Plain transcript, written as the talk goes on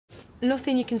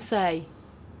Nothing you can say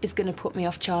is going to put me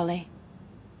off Charlie.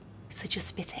 So just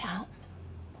spit it out.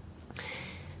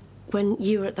 When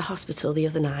you were at the hospital the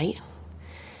other night,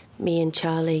 me and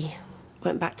Charlie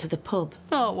went back to the pub.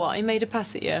 Oh, what? He made a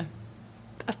pass at you?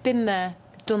 I've been there,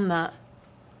 done that.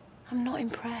 I'm not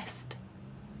impressed.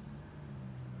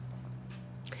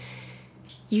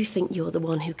 You think you're the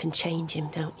one who can change him,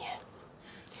 don't you?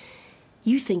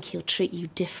 You think he'll treat you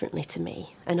differently to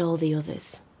me and all the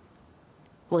others.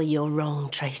 Well, you're wrong,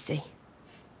 Tracy.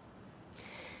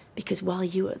 Because while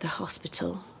you were at the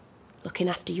hospital, looking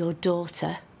after your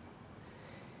daughter,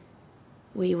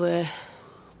 we were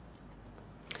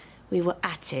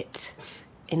at it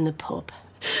in the pub.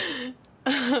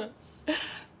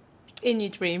 In your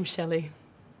dreams, Shelley.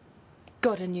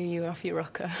 God, I knew you were off your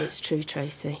rocker. It's true,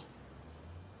 Tracy.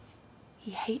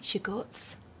 He hates your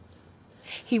guts.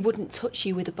 He wouldn't touch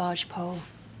you with a barge pole.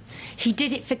 He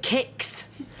did it for kicks.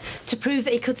 To prove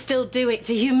that he could still do it,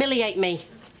 to humiliate me.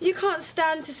 You can't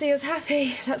stand to see us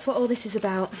happy. That's what all this is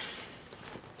about.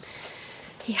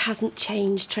 He hasn't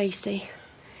changed, Tracy.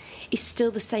 He's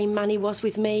still the same man he was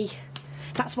with me.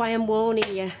 That's why I'm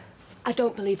warning you. I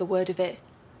don't believe a word of it.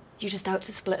 You're just out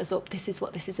to split us up. This is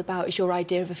what this is about. It's your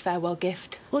idea of a farewell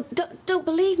gift. Well, don't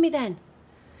believe me then.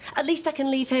 At least I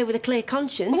can leave here with a clear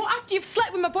conscience. What, after you've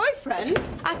slept with my boyfriend?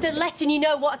 After letting you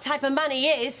know what type of man he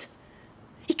is.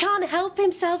 He can't help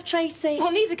himself, Tracy.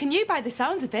 Well, neither can you by the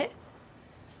sounds of it.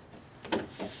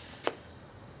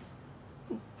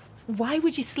 Why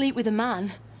would you sleep with a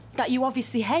man that you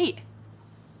obviously hate?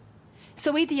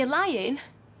 So either you're lying,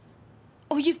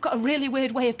 or you've got a really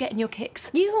weird way of getting your kicks.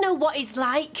 You know what he's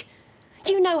like.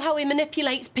 You know how he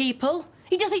manipulates people.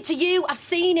 He does it to you. I've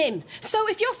seen him. So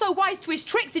if you're so wise to his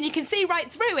tricks and you can see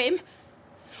right through him,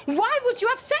 why would you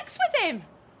have sex with him?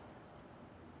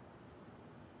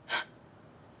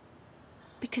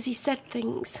 Because he said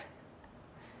things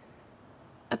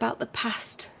about the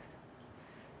past.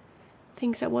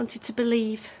 Things I wanted to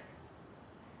believe.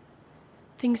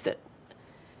 Things that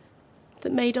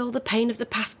made all the pain of the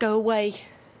past go away.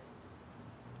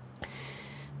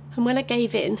 And when I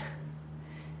gave in,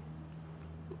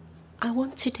 I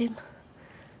wanted him.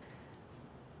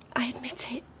 I admit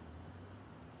it.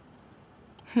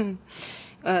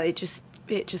 Well, it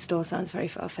just all sounds very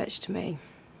far-fetched to me.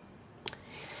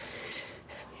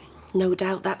 No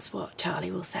doubt that's what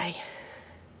Charlie will say.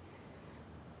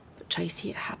 But Tracy,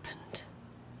 it happened.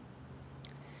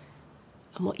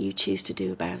 And what you choose to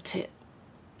do about it,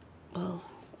 well,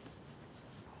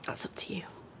 that's up to you.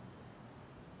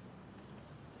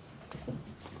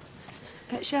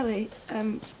 Shelley,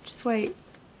 just wait.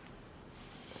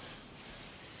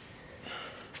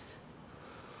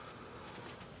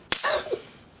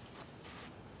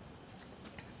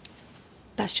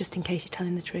 That's just in case you're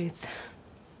telling the truth.